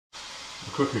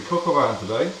I'm cooking cock au vin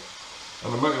today,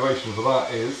 and the motivation for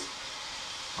that is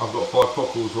I've got 5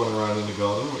 cockerels running around in the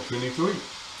garden which we need to eat.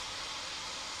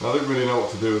 Now, I don't really know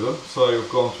what to do with them, so I've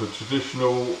gone to a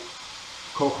traditional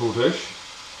cockerel dish.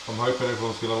 I'm hoping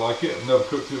everyone's going to like it. I've never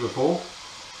cooked it before.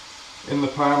 In the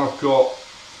pan I've got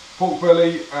pork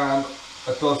belly and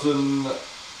a dozen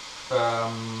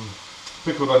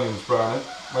pickled onions browning.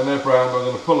 When they're browned, I'm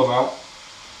going to pull them out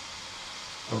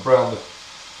and brown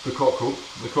the cockerel.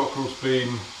 The cockerel's been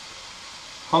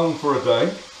hung for a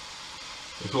day.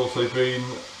 It's also been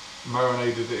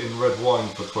marinated in red wine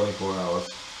for 24 hours.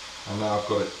 And now I've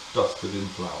got it dusted in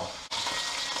flour.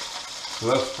 So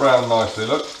that's browned nicely,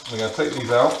 look. We're going to take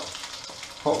these out,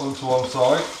 pop them to one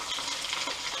side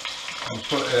and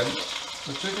put in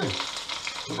the chicken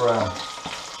to brown.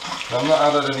 Now, I've not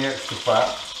added any extra fat.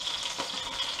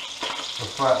 The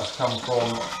fat has come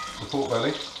from the pork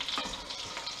belly.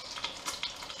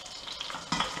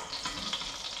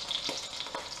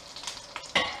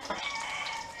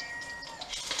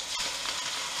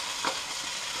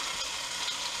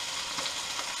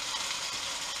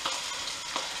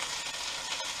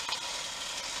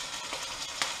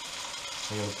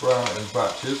 I'm going to brown it in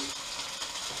batches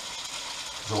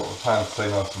because I want the pan to stay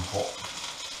nice and hot.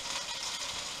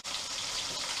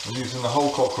 I'm using the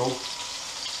whole cockerel.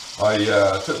 I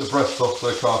took the breast off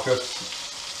the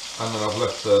carcass and then I've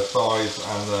left the thighs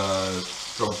and the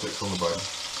drumsticks on the bone.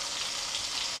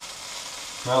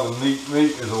 Now the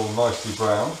meat is all nicely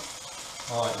browned.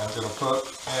 I'm going to put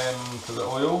into the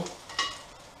oil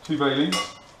 2 bay leaves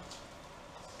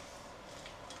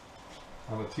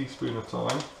and a teaspoon of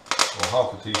thyme. Or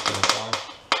half a teaspoon of thyme.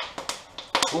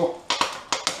 Oh.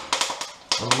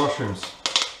 And the mushrooms.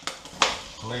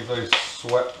 Leave those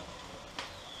sweat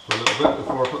for a little bit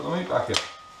before I put the meat back in.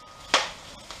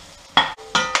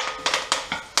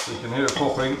 So you can hear it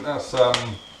popping. That's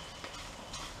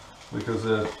because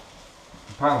the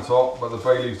pan's hot, but the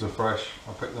bay leaves are fresh.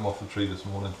 I picked them off the tree this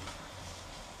morning.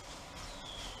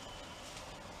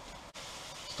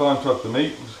 It's time to add the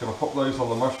meat. I'm just going to pop those on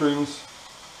the mushrooms.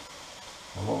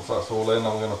 And once that's all in,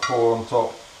 I'm going to pour on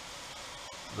top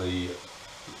the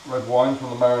red wine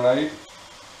from the marinade,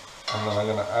 and then I'm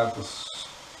going to add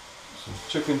some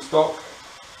chicken stock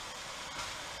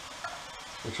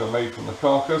which I made from the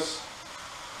carcass.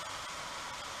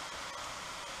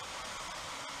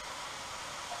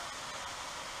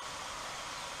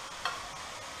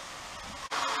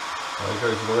 There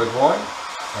goes the red wine,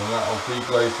 and that will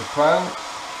deglaze the pan.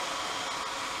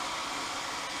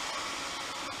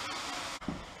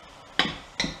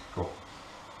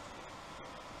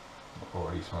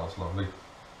 Already smells lovely.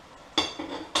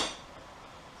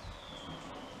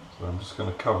 So I'm just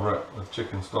going to cover it with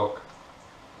chicken stock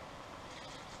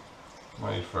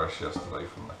made fresh yesterday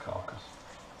from the carcass.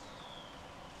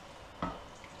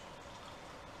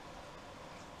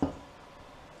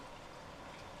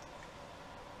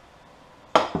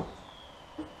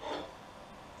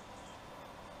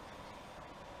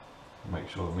 Make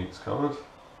sure the meat's covered.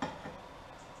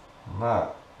 And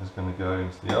that is going to go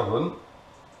into the oven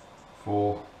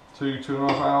for 2–2.5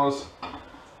 hours,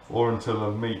 or until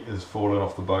the meat is fallen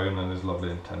off the bone and is lovely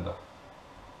and tender.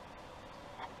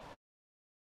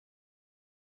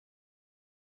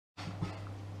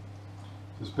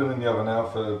 It's been in the oven now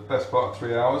for the best part of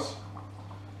 3 hours,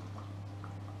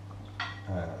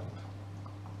 and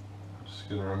I'm just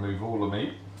going to remove all the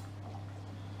meat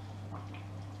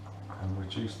and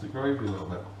reduce the gravy a little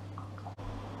bit.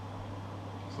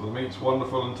 So the meat's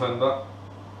wonderful and tender.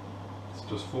 It's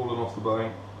just fallen off the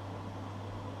bone.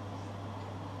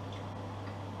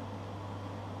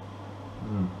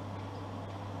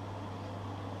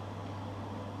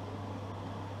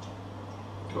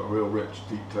 Got a real rich,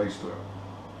 deep taste to it.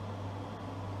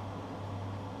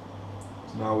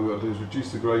 So now all we've got to do is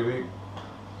reduce the gravy,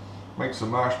 make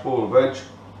some mashed boiled veg,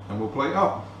 and we'll plate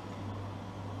up.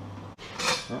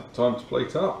 Time to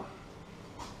plate up.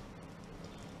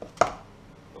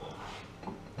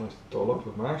 Nice dollop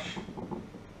of mash.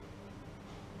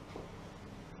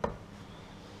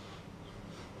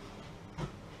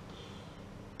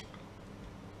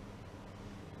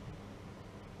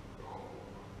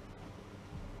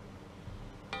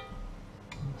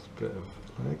 Nice bit of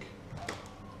leg.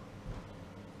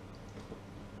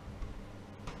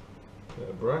 Bit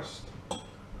of breast.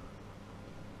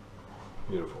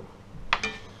 Beautiful.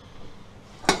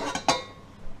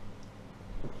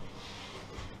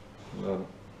 And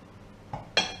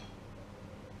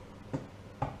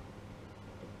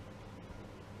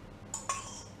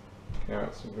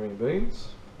carrots and green beans.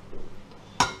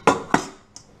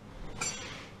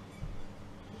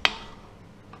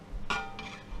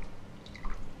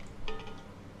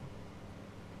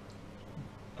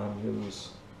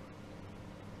 onions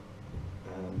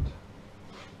and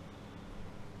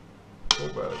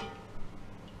strawberry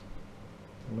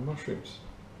and the mushrooms.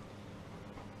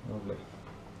 Lovely.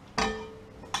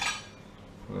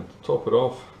 And then to top it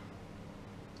off,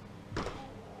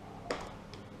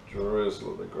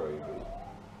 drizzle the gravy.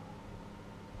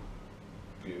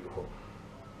 Beautiful.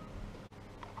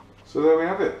 So there we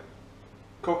have it.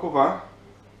 Coq au vin,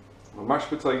 a mashed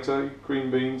potato, green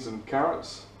beans and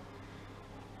carrots.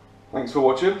 Thanks for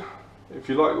watching. If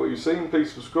you like what you've seen,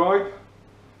 please subscribe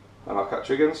and I'll catch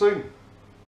you again soon.